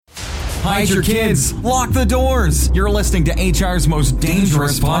hide your kids, lock the doors. You're listening to HR's most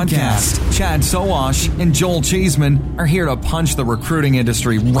dangerous podcast. Chad Sowash and Joel Cheeseman are here to punch the recruiting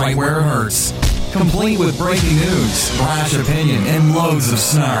industry right where it hurts. Complete with breaking news, brash opinion, and loads of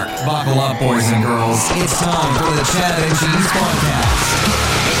snark. Buckle up, boys and girls. It's time for the Chad and Cheese Podcast.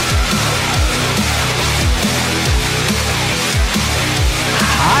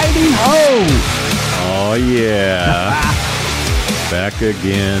 Hidey ho! Oh, yeah. Back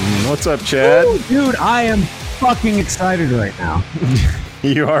again. What's up, Chad? Ooh, dude, I am fucking excited right now.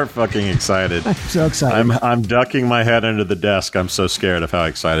 You are fucking excited. I'm so excited. I'm ducking my head under the desk. I'm so scared of how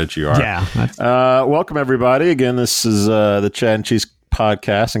excited you are. Yeah. Welcome, everybody. Again, this is the Chad and Cheese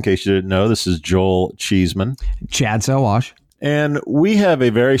Podcast. In case you didn't know, this is Joel Cheeseman. Chad Sowash. And we have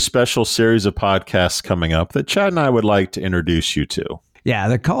a very special series of podcasts coming up that Chad and I would like to introduce you to. Yeah,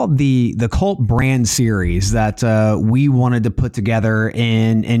 they're called the Cult Brand Series that we wanted to put together.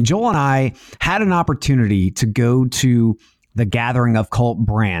 And Joel and I had an opportunity to go to the Gathering of Cult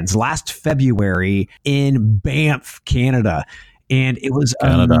Brands last February in Banff, Canada. And it was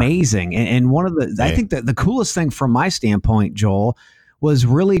amazing. And one of the, I think that the coolest thing from my standpoint, Joel, was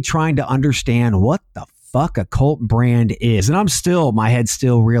really trying to understand what the fuck a cult brand is. And my head's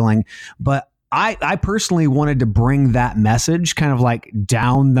still reeling, but I personally wanted to bring that message kind of like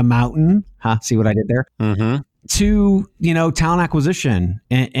down the mountain. See what I did there? Mm-hmm. To, talent acquisition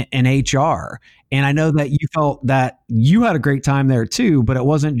and HR. And I know that you felt that you had a great time there too, but it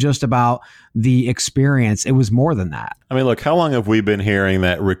wasn't just about the experience. It was more than that. I mean, look, how long have we been hearing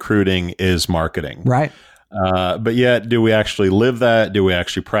that recruiting is marketing? Right. But yet, do we actually live that? Do we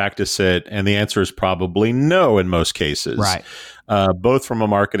actually practice it? And the answer is probably no in most cases. Right. Both from a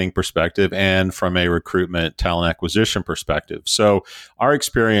marketing perspective and from a recruitment talent acquisition perspective. So our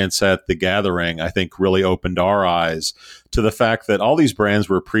experience at the Gathering, I think, really opened our eyes to the fact that all these brands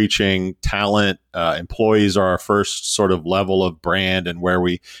were preaching talent. Employees are our first sort of level of brand and where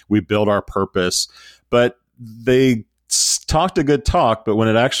we build our purpose. But they talked a good talk, but when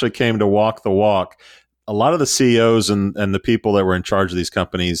it actually came to walk the walk, a lot of the CEOs and the people that were in charge of these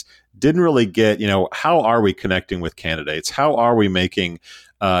companies didn't really get, how are we connecting with candidates? How are we making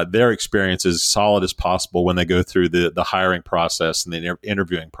their experience as solid as possible when they go through the hiring process and the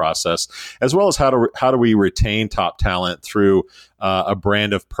interviewing process, as well as how do we retain top talent through a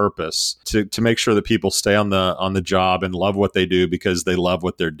brand of purpose to make sure that people stay on the job and love what they do because they love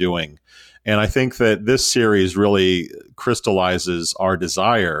what they're doing. And I think that this series really crystallizes our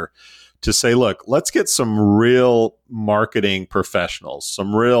desire to say, look, let's get some real marketing professionals,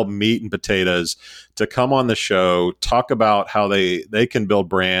 some real meat and potatoes to come on the show, talk about how they can build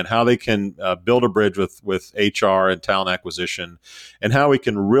brand, how they can build a bridge with HR and talent acquisition, and how we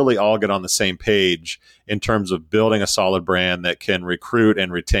can really all get on the same page in terms of building a solid brand that can recruit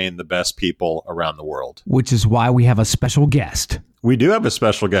and retain the best people around the world. Which is why we have a special guest. We do have a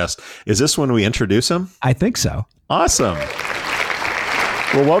special guest. Is this when we introduce him? I think so. Awesome.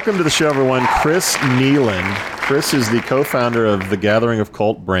 Well, welcome to the show, everyone. Chris Nealand. Chris is the co-founder of the Gathering of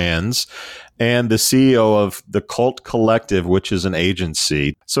Cult Brands and the CEO of the Cult Collective, which is an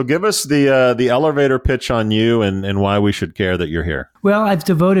agency. So give us the elevator pitch on you and why we should care that you're here. Well, I've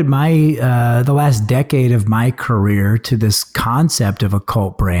devoted the last decade of my career to this concept of a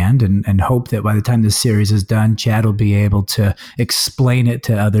cult brand and hope that by the time this series is done, Chad will be able to explain it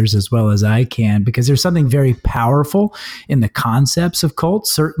to others as well as I can, because there's something very powerful in the concepts of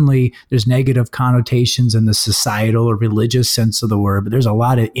cults. Certainly, there's negative connotations in the societal or religious sense of the word, but there's a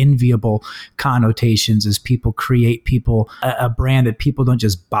lot of enviable connotations as people create a brand that people don't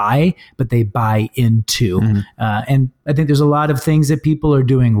just buy, but they buy into. Mm-hmm. And I think there's a lot of things that people are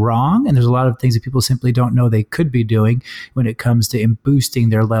doing wrong, and there's a lot of things that people simply don't know they could be doing when it comes to boosting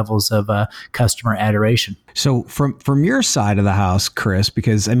their levels of customer adoration. So from your side of the house, Chris,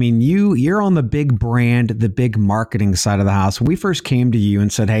 because I mean, you're on the big brand, the big marketing side of the house. When we first came to you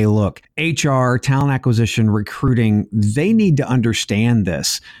and said, hey, look, HR, talent acquisition, recruiting, they need to understand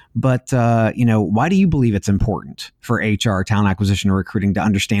this. But, why do you believe it's important for HR, talent acquisition, and recruiting to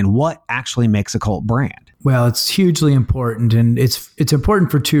understand what actually makes a cult brand? Well, it's hugely important, and it's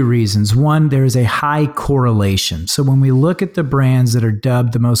important for two reasons. One, there is a high correlation. So when we look at the brands that are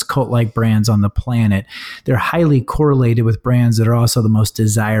dubbed the most cult-like brands on the planet, they're highly correlated with brands that are also the most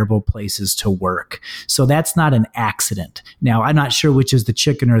desirable places to work. So that's not an accident. Now, I'm not sure which is the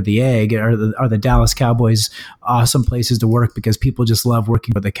chicken or the egg. Are the Dallas Cowboys awesome places to work because people just love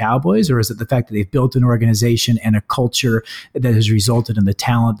working for the Cowboys, or is it the fact that they've built an organization and a culture that has resulted in the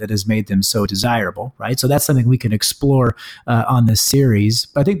talent that has made them so desirable, right? So that's something we can explore on this series.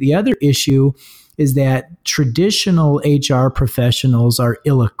 But I think the other issue is that traditional HR professionals are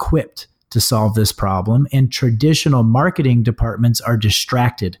ill-equipped to solve this problem, and traditional marketing departments are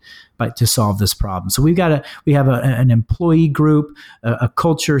distracted to solve this problem. So we have an employee group, a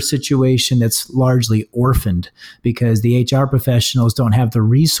culture situation that's largely orphaned because the HR professionals don't have the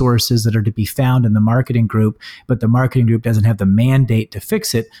resources that are to be found in the marketing group, but the marketing group doesn't have the mandate to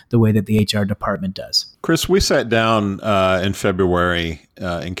fix it the way that the HR department does. Chris, we sat down in February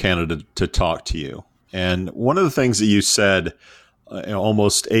in Canada to talk to you. And one of the things that you said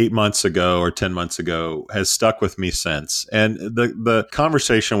almost 8 months ago or 10 months ago has stuck with me since. And the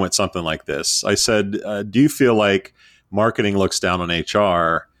conversation went something like this. I said, do you feel like marketing looks down on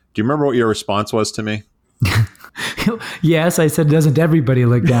HR? Do you remember what your response was to me? Yes, I said, doesn't everybody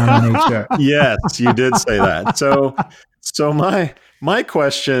look down on HR? Yes, you did say that. So my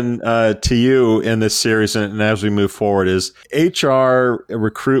question to you in this series and as we move forward is HR,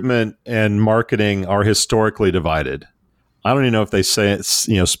 recruitment, and marketing are historically divided. I don't even know if they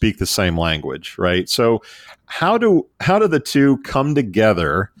speak the same language, right? So how do the two come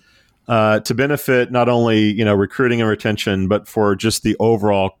together to benefit not only recruiting and retention, but for just the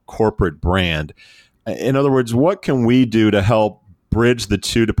overall corporate brand? In other words, what can we do to help bridge the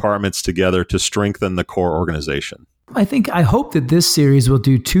two departments together to strengthen the core organization? I hope that this series will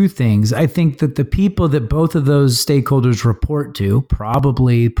do two things. I think that the people that both of those stakeholders report to,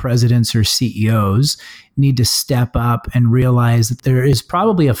 probably presidents or CEOs, need to step up and realize that there is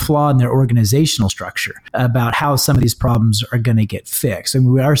probably a flaw in their organizational structure about how some of these problems are going to get fixed. I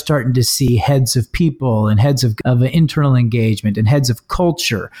mean, we are starting to see heads of people and heads of internal engagement and heads of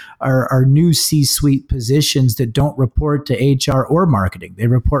culture are new C-suite positions that don't report to HR or marketing. They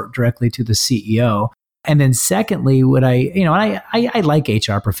report directly to the CEO. And then secondly, I like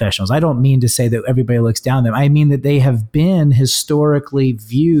HR professionals. I don't mean to say that everybody looks down on them. I mean that they have been historically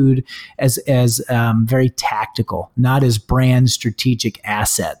viewed as very tactical, not as brand strategic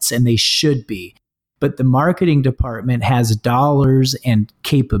assets, and they should be. But the marketing department has dollars and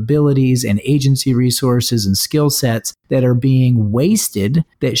capabilities and agency resources and skill sets that are being wasted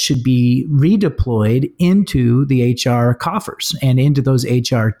that should be redeployed into the HR coffers and into those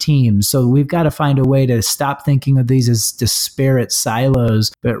HR teams. So we've got to find a way to stop thinking of these as disparate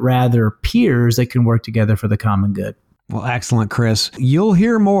silos, but rather peers that can work together for the common good. Well, excellent, Chris. You'll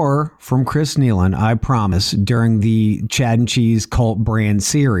hear more from Chris Nealon, I promise, during the Chad and Cheese Cult Brand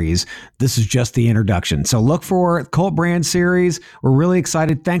series. This is just the introduction. So look for Cult Brand series. We're really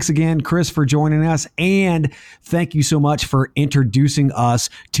excited. Thanks again, Chris, for joining us. And thank you so much for introducing us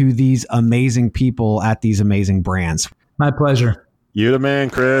to these amazing people at these amazing brands. My pleasure. You the man,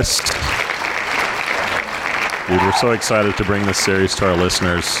 Chris. Dude, we're so excited to bring this series to our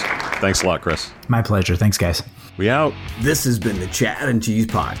listeners. Thanks a lot, Chris. My pleasure. Thanks, guys. We out. This has been the Chad and Cheese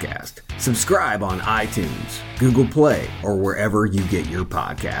Podcast. Subscribe on iTunes, Google Play, or wherever you get your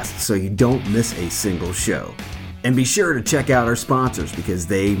podcasts so you don't miss a single show. And be sure to check out our sponsors because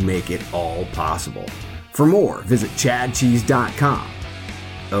they make it all possible. For more, visit chadcheese.com.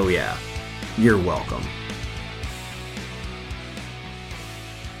 Oh yeah, you're welcome.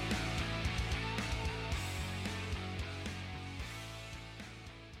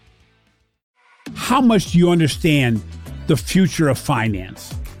 How much do you understand the future of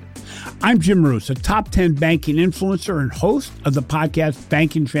finance? I'm Jim Roos, a top 10 banking influencer and host of the podcast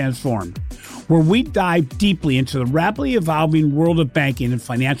Banking Transformed, where we dive deeply into the rapidly evolving world of banking and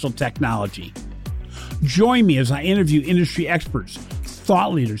financial technology. Join me as I interview industry experts,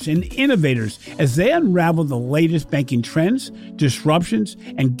 thought leaders, and innovators as they unravel the latest banking trends, disruptions,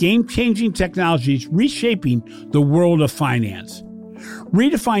 and game-changing technologies reshaping the world of finance.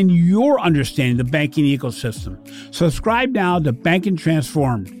 Redefine your understanding of the banking ecosystem. Subscribe now to Banking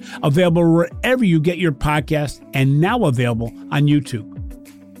Transformed, available wherever you get your podcast and now available on YouTube.